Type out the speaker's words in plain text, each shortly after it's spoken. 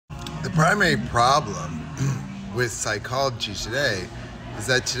The primary problem with psychology today is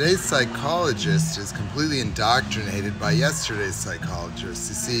that today's psychologist is completely indoctrinated by yesterday's psychologist.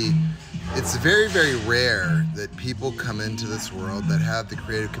 You see, it's very, very rare that people come into this world that have the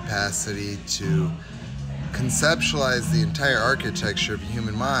creative capacity to conceptualize the entire architecture of the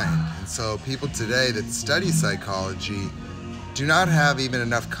human mind. And so people today that study psychology do not have even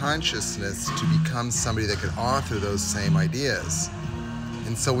enough consciousness to become somebody that could author those same ideas.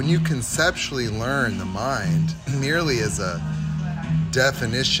 And so when you conceptually learn the mind merely as a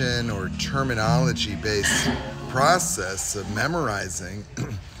definition or terminology-based process of memorizing,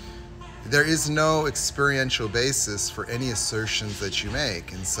 there is no experiential basis for any assertions that you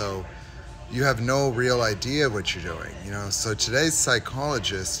make. And so you have no real idea of what you're doing. So today's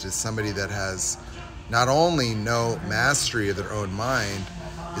psychologist is somebody that has not only no mastery of their own mind,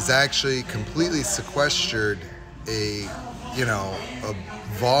 is actually completely sequestered a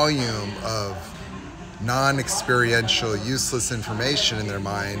volume of non-experiential, useless information in their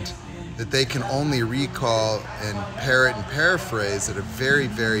mind that they can only recall and parrot and paraphrase at a very,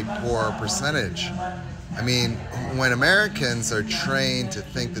 very poor percentage. I mean, when Americans are trained to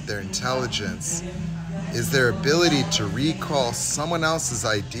think that their intelligence is their ability to recall someone else's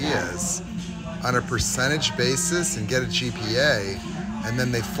ideas on a percentage basis and get a GPA, and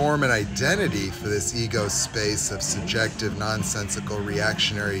then they form an identity for this ego space of subjective, nonsensical,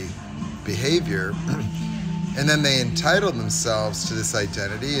 reactionary behavior, and then they entitle themselves to this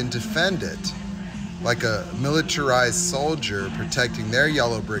identity and defend it like a militarized soldier protecting their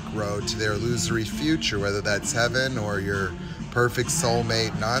yellow brick road to their illusory future, whether that's heaven or your perfect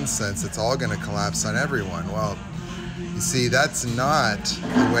soulmate nonsense. It's all going to collapse on everyone. Well, you see, that's not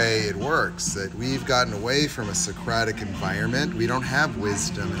the way it works. That we've gotten away from a Socratic environment. We don't have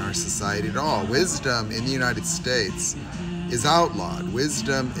wisdom in our society at all. Wisdom in the United States is outlawed.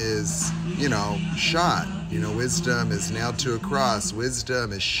 Wisdom is, shot. Wisdom is nailed to a cross.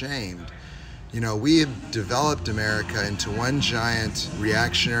 Wisdom is shamed. We have developed America into one giant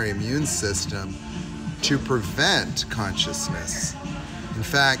reactionary immune system to prevent consciousness. In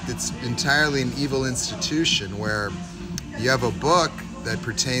fact, it's entirely an evil institution where you have a book that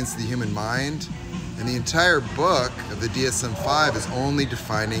pertains to the human mind, and the entire book of the DSM-5 is only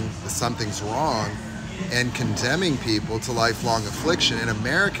defining that something's wrong and condemning people to lifelong affliction. And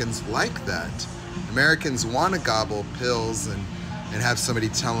Americans like that. Americans want to gobble pills and have somebody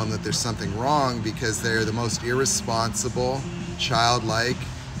tell them that there's something wrong because they're the most irresponsible, childlike,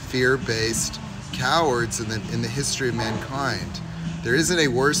 fear-based cowards in the history of mankind. There isn't a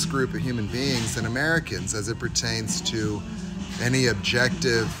worse group of human beings than Americans as it pertains to any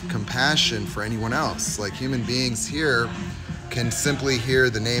objective compassion for anyone else. Like, human beings here can simply hear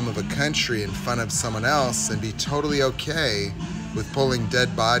the name of a country in front of someone else and be totally okay with pulling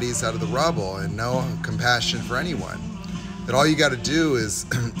dead bodies out of the rubble and no compassion for anyone. That all you got to do is,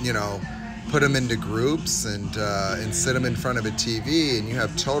 put them into groups and sit them in front of a TV, and you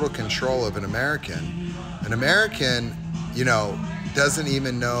have total control of an American. An American, doesn't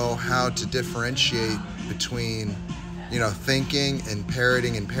even know how to differentiate between, thinking and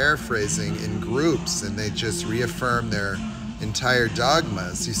parroting and paraphrasing in groups, and they just reaffirm their entire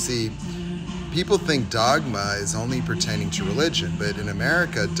dogmas. You see, people think dogma is only pertaining to religion, but in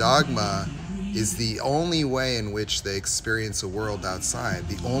America, dogma is the only way in which they experience a world outside,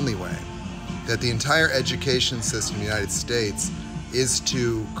 the only way. That the entire education system in the United States is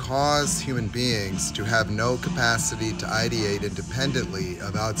to cause human beings to have no capacity to ideate independently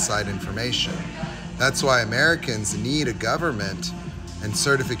of outside information. That's why Americans need a government and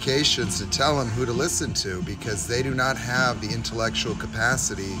certifications to tell them who to listen to, because they do not have the intellectual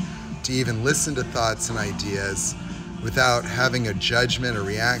capacity to even listen to thoughts and ideas without having a judgment, a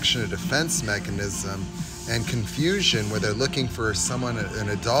reaction, a defense mechanism, and confusion where they're looking for someone, an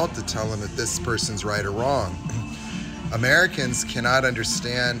adult, to tell them that this person's right or wrong. Americans cannot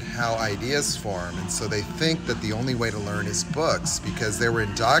understand how ideas form, and so they think that the only way to learn is books, because they were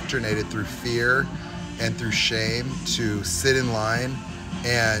indoctrinated through fear and through shame to sit in line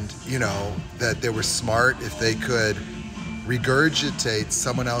and, that they were smart if they could regurgitate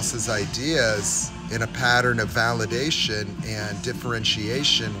someone else's ideas in a pattern of validation and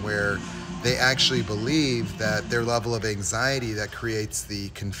differentiation where they actually believe that their level of anxiety that creates the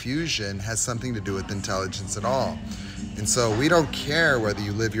confusion has something to do with intelligence at all. And so we don't care whether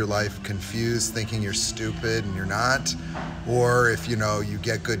you live your life confused, thinking you're stupid and you're not, or if, you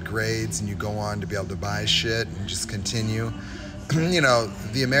get good grades and you go on to be able to buy shit and just continue.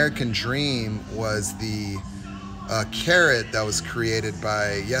 The American dream was the carrot that was created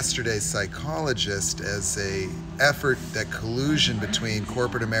by yesterday's psychologist as a effort that collusion between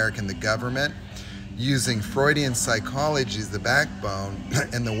corporate America and the government, using Freudian psychology as the backbone,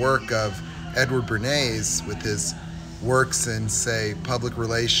 and the work of Edward Bernays with his works in, say, public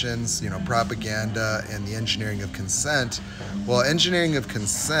relations, propaganda, and the engineering of consent. Well, engineering of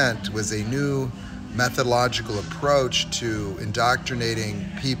consent was a new methodological approach to indoctrinating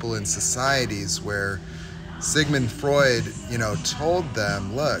people in societies where Sigmund Freud, told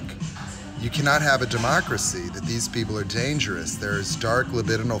them, look, you cannot have a democracy, that these people are dangerous. There's dark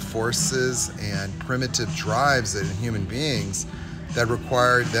libidinal forces and primitive drives in human beings that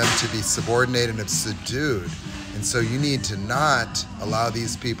require them to be subordinated and subdued. And so you need to not allow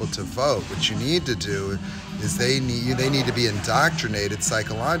these people to vote. What you need to do is they need to be indoctrinated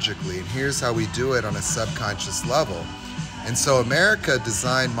psychologically. And here's how we do it on a subconscious level. And so America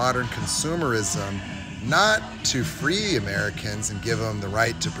designed modern consumerism not to free Americans and give them the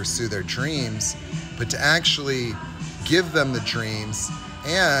right to pursue their dreams, but to actually give them the dreams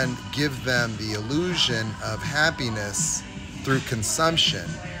and give them the illusion of happiness through consumption.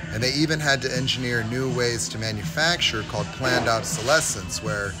 And they even had to engineer new ways to manufacture called planned obsolescence,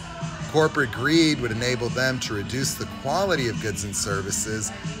 where corporate greed would enable them to reduce the quality of goods and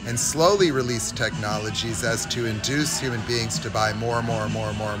services and slowly release technologies as to induce human beings to buy more.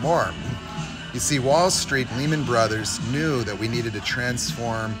 You see, Wall Street and Lehman Brothers knew that we needed to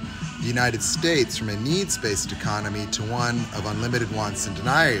transform the United States from a needs-based economy to one of unlimited wants and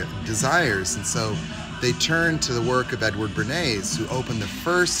desires. And so they turned to the work of Edward Bernays, who opened the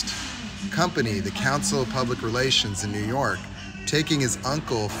first company, the Council of Public Relations in New York, taking his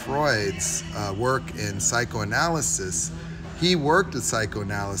uncle Freud's work in psychoanalysis. He worked with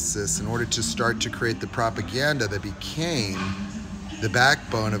psychoanalysis in order to start to create the propaganda that became the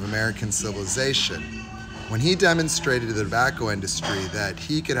backbone of American civilization. When he demonstrated to the tobacco industry that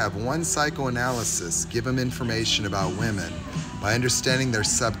he could have one psychoanalysis give him information about women by understanding their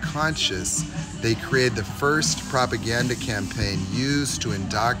subconscious, they created the first propaganda campaign used to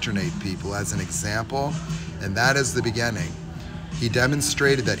indoctrinate people as an example, and that is the beginning. He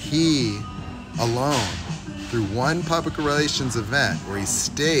demonstrated that he alone, through one public relations event where he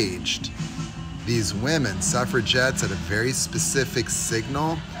staged these women, suffragettes, at a very specific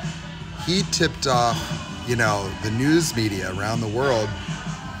signal, he tipped off, the news media around the world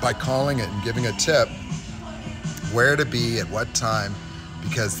by calling it and giving a tip where to be at what time,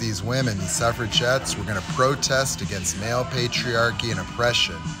 because these women, these suffragettes, were going to protest against male patriarchy and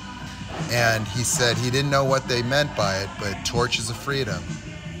oppression. And he said he didn't know what they meant by it, but torches of freedom.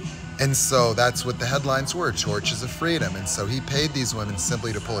 And so that's what the headlines were, torches of freedom. And so he paid these women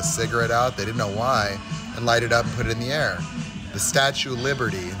simply to pull a cigarette out, they didn't know why, and light it up and put it in the air. The Statue of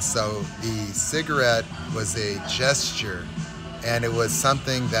Liberty. And so the cigarette was a gesture, and it was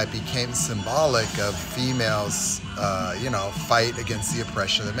something that became symbolic of females, fight against the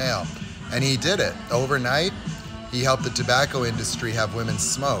oppression of the male. And he did it. Overnight, he helped the tobacco industry have women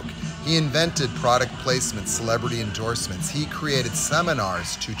smoke. He invented product placement, celebrity endorsements. He created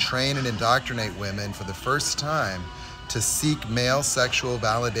seminars to train and indoctrinate women for the first time to seek male sexual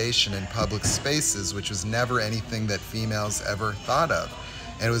validation in public spaces, which was never anything that females ever thought of.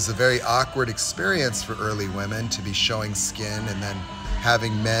 And it was a very awkward experience for early women to be showing skin and then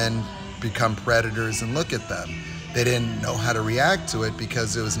having men become predators and look at them. They didn't know how to react to it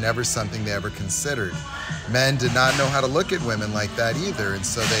because it was never something they ever considered. Men did not know how to look at women like that either, and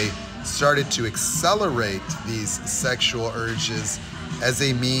so they started to accelerate these sexual urges as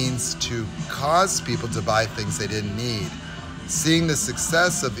a means to cause people to buy things they didn't need. Seeing the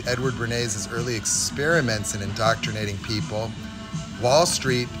success of Edward Bernays' early experiments in indoctrinating people, Wall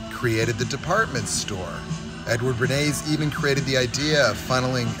Street created the department store. Edward Bernays even created the idea of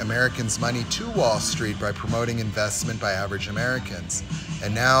funneling Americans' money to Wall Street by promoting investment by average Americans.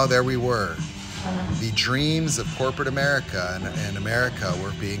 And now there we were. The dreams of corporate America and America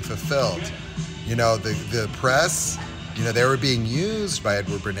were being fulfilled. The press, they were being used by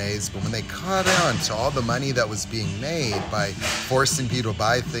Edward Bernays, but when they caught on to all the money that was being made by forcing people to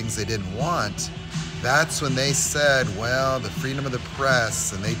buy things they didn't want, that's when they said, well, the freedom of the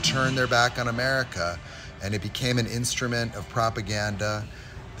press, and they turned their back on America, and it became an instrument of propaganda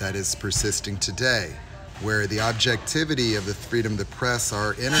that is persisting today, where the objectivity of the freedom of the press,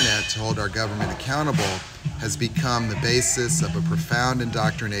 our internet, to hold our government accountable, has become the basis of a profound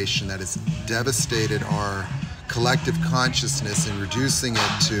indoctrination that has devastated our collective consciousness and reducing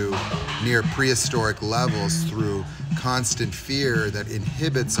it to near prehistoric levels through constant fear that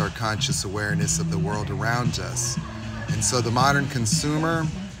inhibits our conscious awareness of the world around us. And so the modern consumer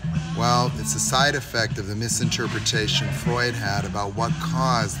Well, it's a side effect of the misinterpretation Freud had about what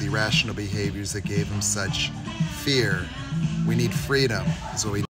caused the irrational behaviors that gave him such fear. We need freedom, is what we